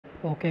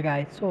Okay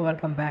guys, so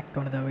welcome back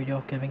to another video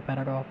of Gaming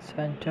Paradox,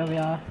 and we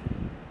are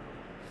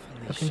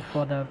looking Felicia,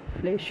 for the what have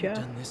you Felicia.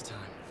 done this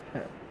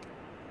time?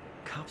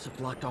 Cops have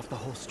blocked off the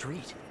whole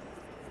street.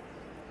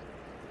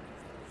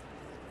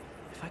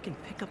 If I can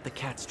pick up the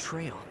cat's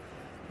trail,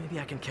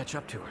 maybe I can catch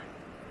up to her.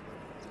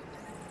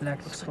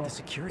 Let's Looks go like the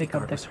security pick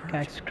up guard the was hurt.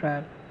 cat's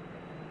trail.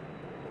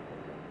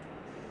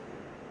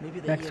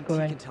 Maybe the Let's EMT go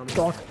can and tell me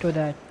talk what to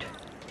that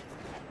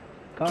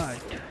guard.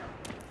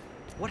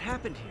 What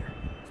happened here?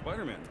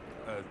 Spider-Man,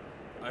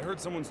 I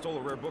heard someone stole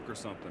a rare book or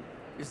something.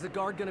 Is the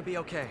guard gonna be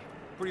okay?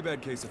 Pretty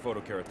bad case of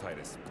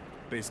photokeratitis.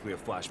 Basically a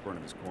flash burn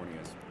of his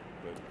corneas.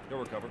 But he'll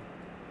recover.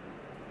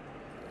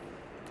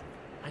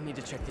 I need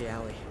to check the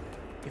alley.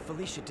 If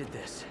Felicia did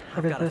this, What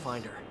I've is gotta this?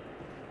 find her.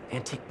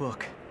 Antique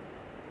book.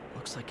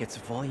 Looks like it's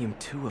volume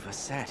 2 of a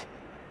set.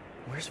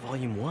 Where's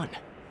volume 1?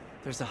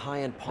 There's a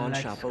high-end pawn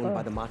Let's shop owned go.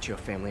 by the Machio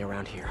family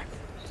around here.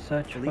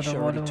 Search for the Felicia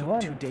already volume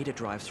took 2 1. data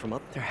drives from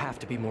up. There have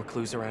to be more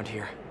clues around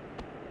here.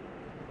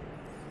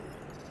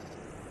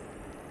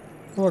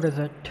 What is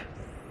it?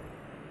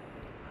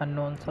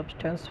 Unknown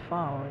substance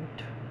found.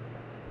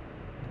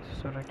 This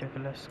is so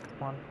ridiculous.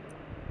 Come on.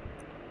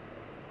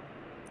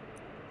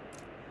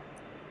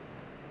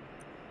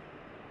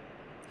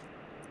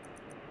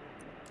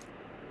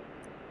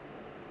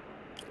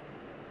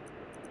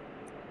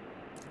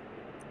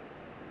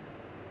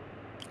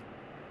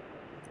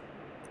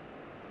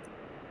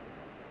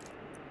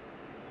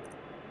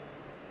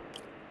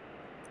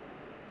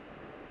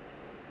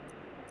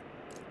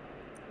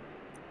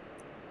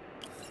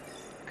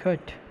 Good.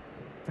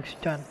 Looks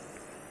done.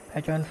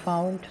 Pattern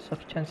found.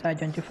 Substance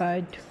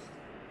identified.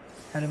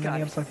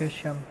 Aluminium, it.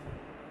 potassium,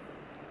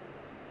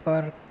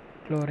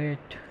 perchlorate.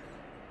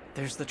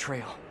 There's the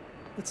trail.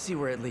 Let's see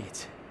where it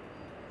leads.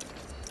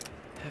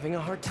 Having a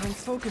hard time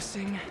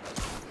focusing.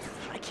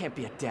 I can't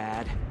be a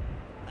dad.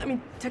 I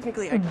mean,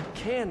 technically I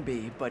can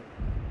be, but